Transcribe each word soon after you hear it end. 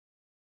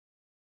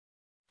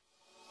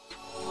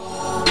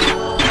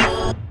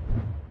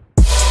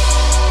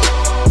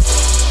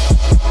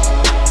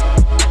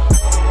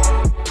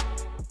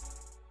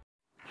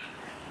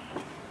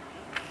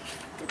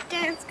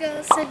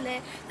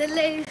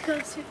ladies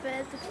goes to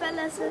bed, the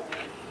fellas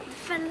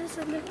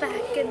on the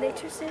back, and they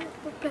just say,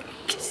 what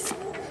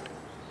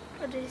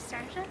did he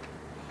start it?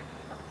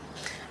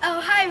 Oh,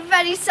 hi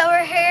everybody, so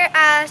we're here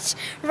at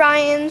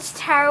Rhine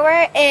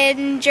Tower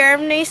in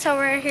Germany, so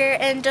we're here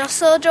in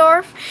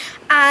Düsseldorf,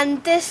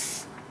 and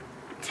this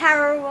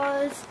tower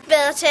was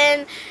built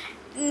in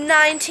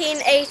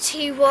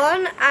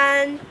 1981,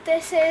 and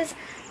this is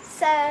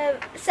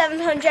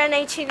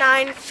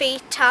 789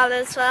 feet tall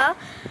as well.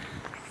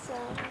 So,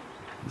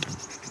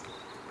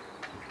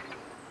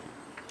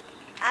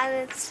 and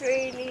it's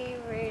really,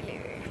 really,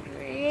 really,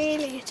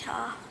 really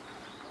tall.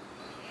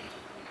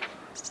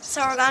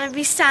 So we're gonna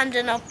be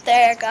standing up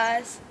there,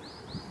 guys.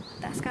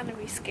 That's gonna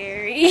be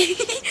scary.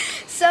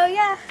 So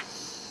yeah.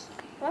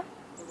 What?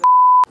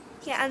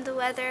 Yeah, and the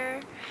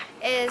weather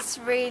is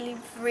really,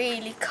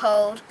 really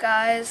cold,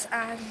 guys,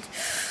 and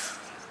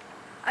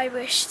I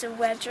wish the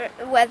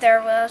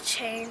weather will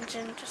change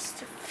in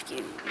just a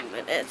few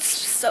minutes.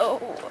 So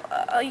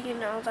you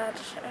know that.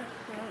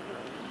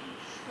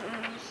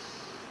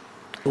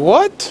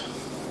 What?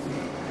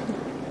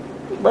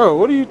 Bro,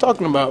 what are you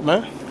talking about,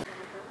 man?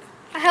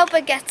 I hope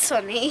it gets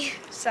sunny.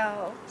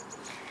 So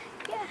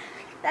yeah,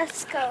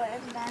 let's go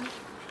in then.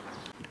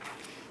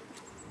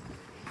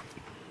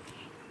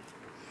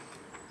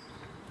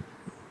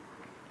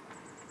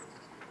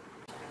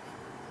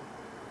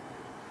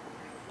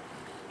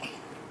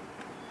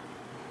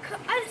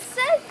 I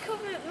said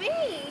come with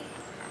me.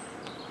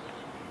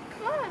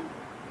 Come on.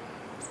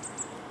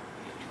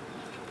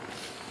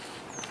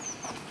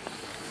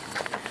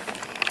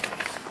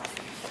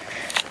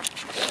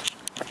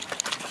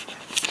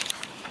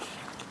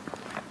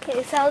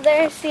 Okay, so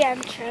there's the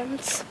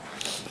entrance.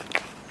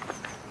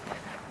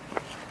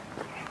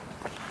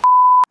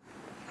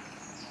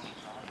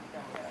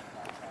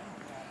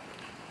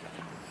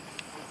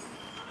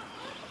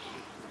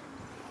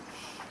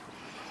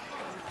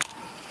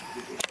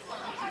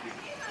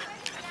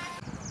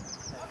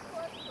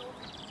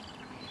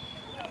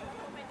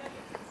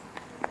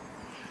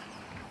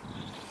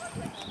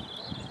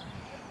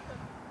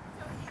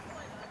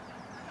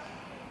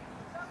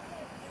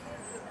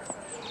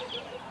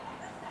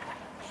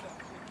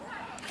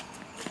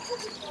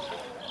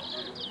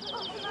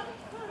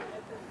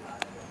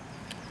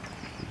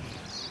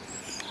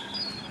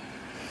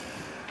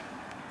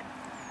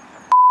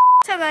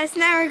 So guys,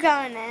 now we're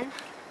going in.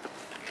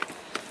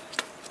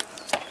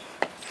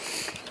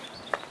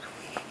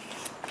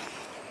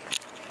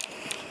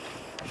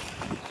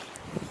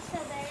 So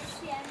there's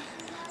the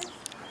entrance.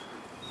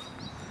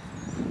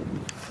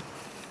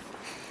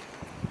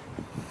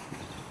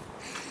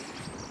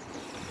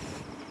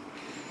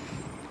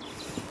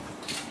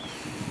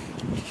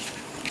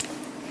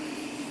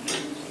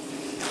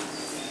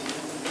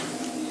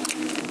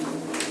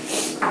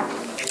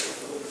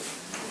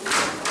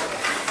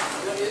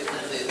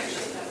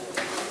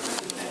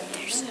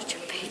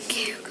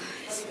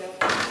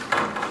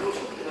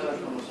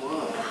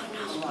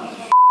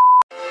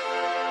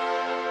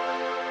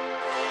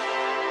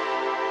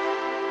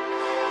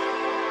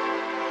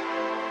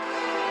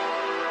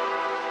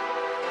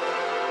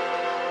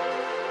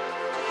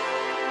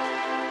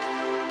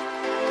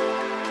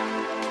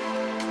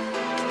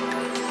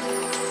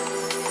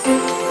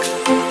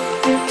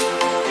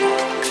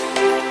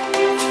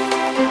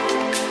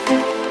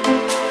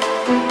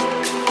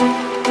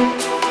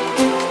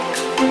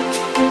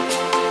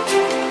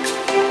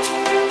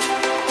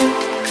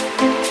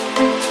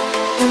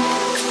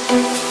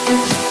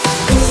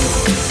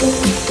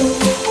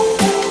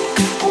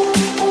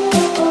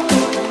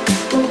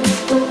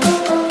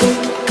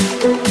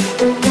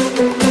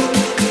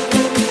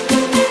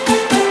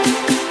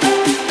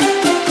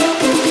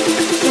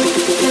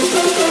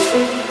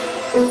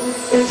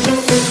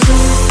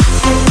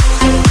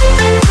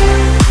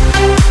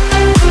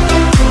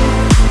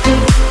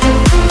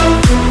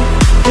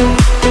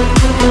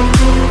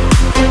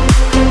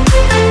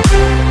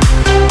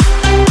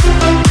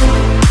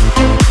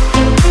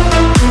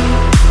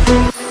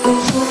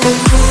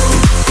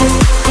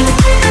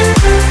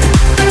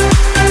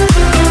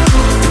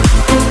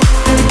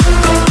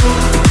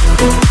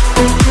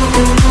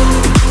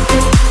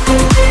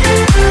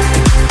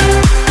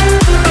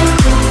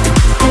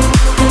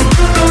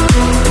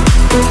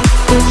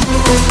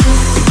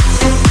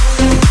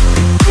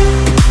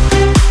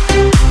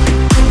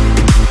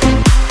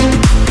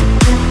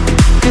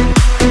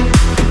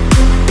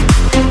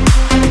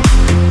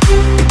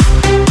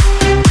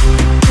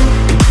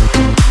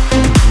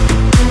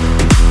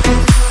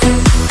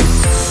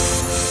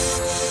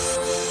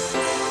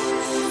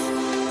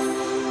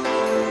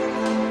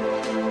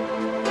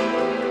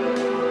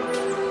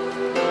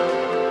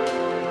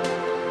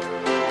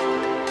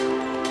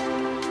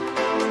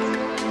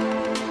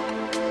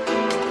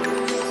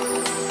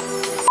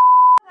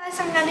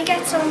 I'm gonna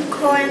get some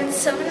coin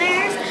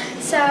souvenirs,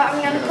 so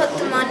I'm gonna put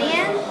the money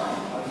in.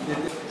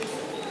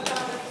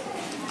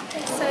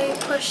 So you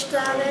push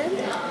that in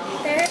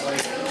there.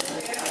 Okay.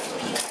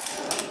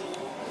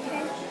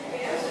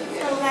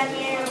 So when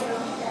you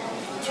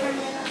turn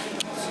it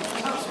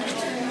off, turn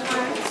it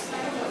on.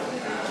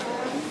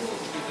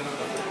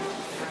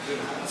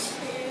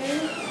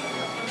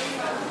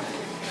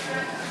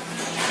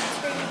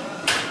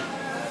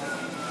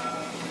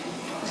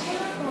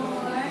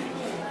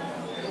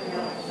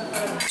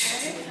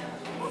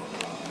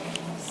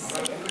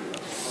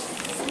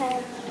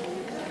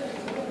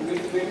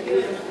 Oh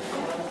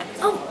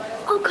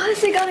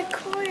guys, I got a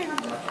coin.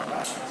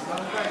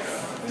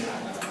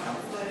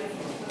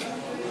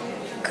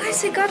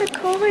 Guys, I got a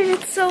coin.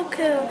 It's so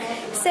cool.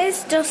 It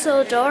says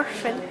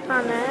Düsseldorf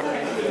on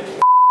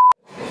it.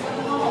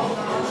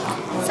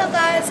 So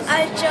guys,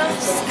 I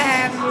just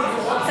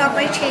got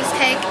my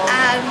cheesecake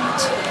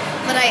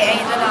but I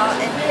ate it all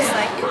in just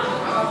like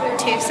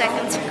 2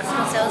 seconds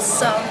because it was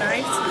so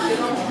nice.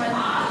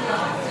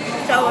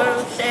 So it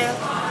was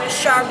a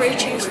strawberry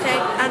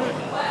cheesecake and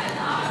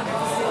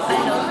I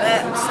love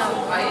it so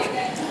much.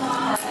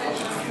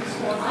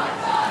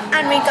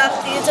 And we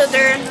got these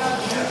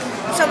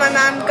so my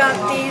mom got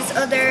these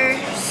other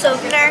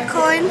souvenir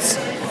coins.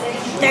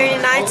 They're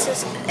really nice.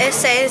 It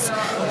says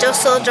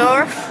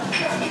Düsseldorf.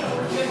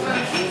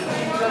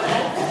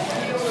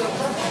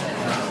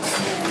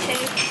 Okay,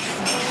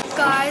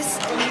 guys,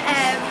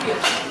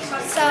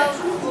 so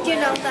you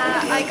know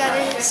that I got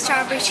a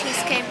strawberry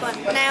cheesecake, but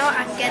now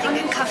I'm getting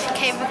a coffee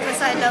cake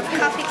because I love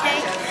coffee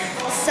cake.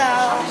 So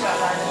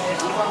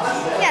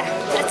yeah,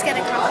 let's get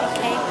a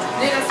coffee cake.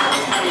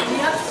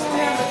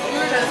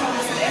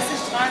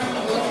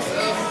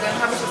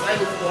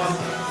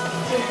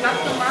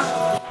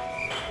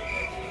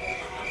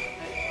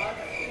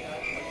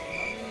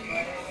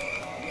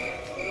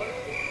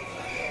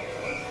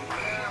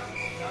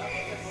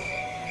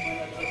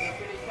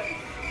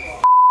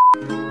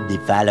 The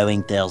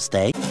following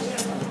Thursday.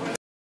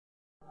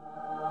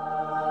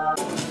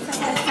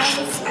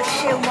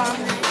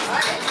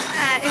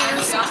 It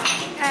was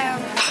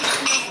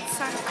nuts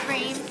and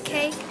cream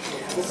cake,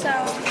 so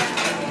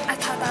yeah, I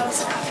thought that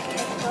was a coffee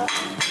cake, but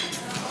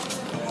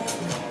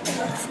it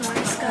looks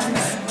nice,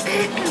 guys.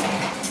 Thank you.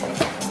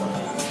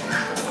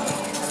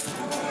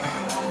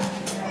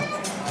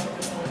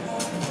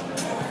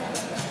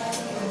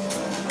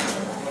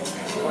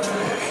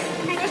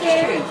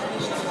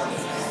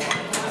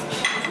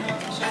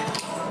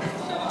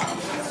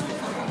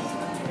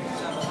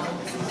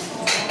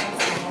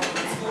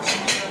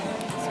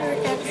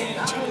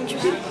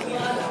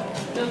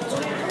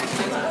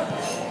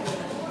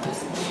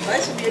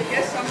 Weißt du, wie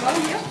gestern war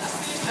hier?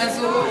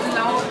 Also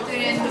laut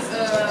den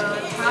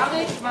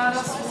Tarek war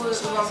das wohl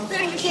am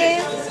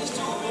Vormittag,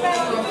 war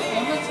es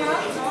eher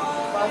durchgehalten,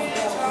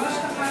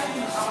 aber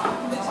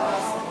am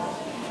Mittag.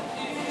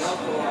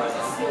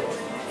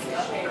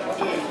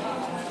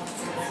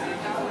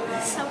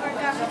 So we're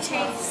gonna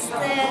taste the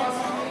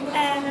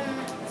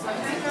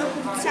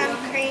some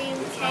cream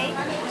cake.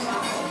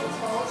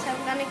 So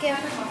I'm gonna give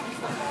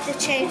the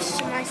change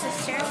to my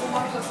sister.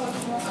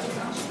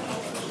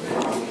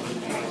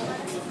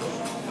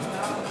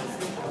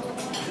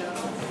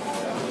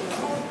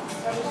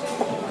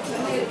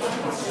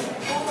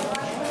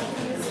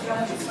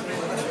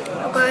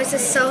 Oh guys,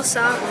 it's so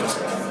soft.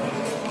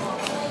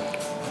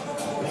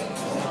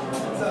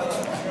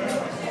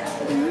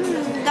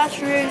 That's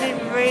really,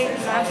 really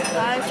nice,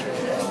 guys.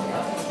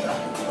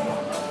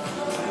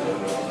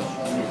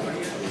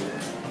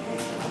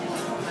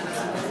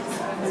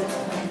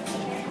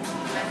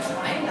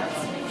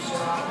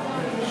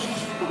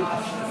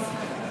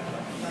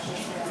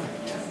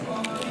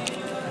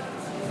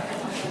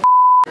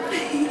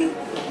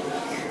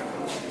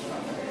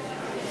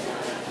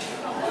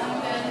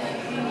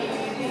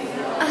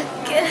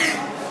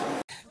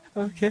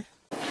 Okay.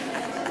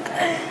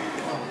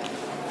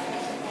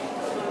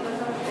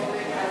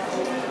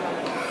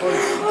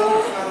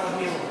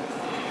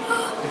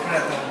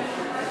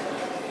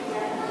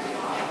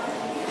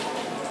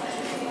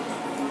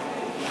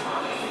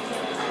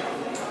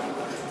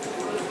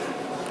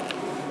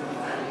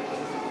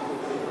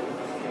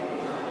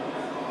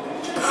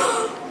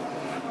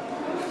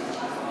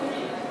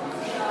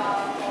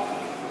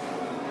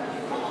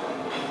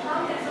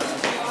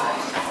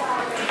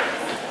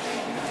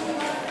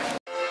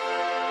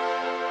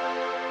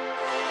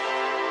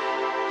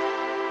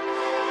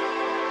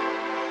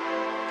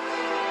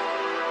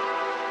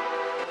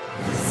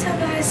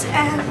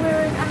 We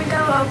were gonna go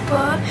up,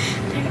 but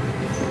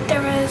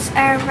there was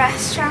a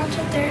restaurant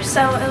up there,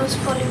 so it was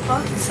fully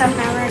booked. So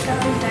now we're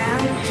going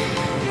down.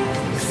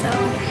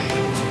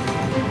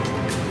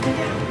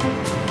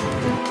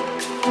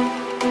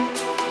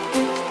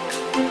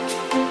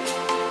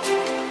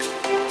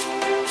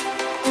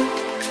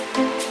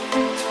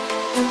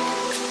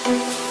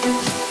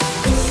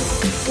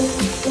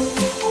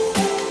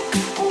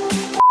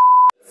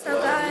 So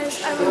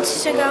guys, I wanted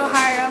to go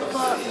higher up,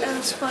 but it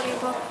was fully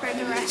booked for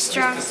the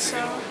restaurant, so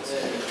it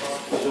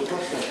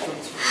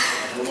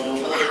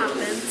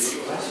happened.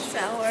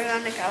 So we're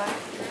gonna go.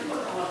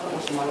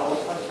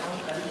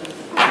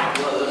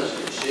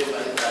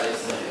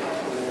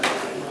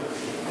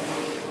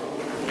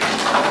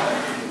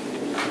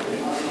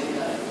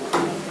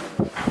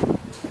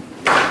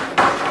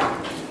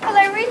 Well,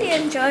 I really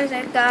enjoyed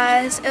it,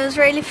 guys. It was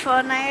really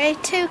fun. I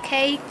ate 2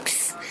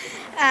 cakes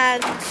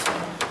and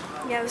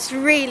yeah, it was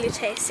really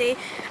tasty.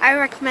 I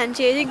recommend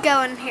you to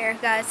go in here,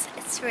 guys.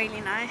 It's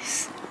really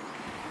nice.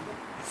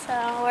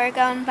 So we're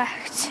going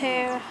back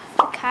to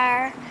the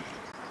car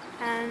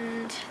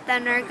and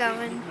then we're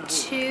going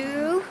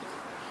to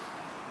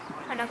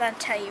I'm not going to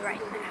tell you right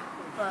now.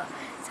 But,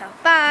 so,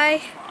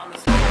 bye.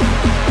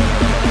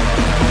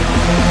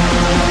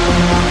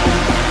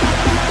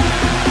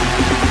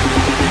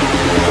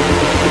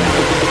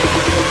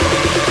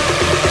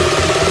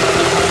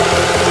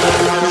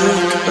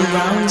 Look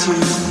around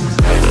you.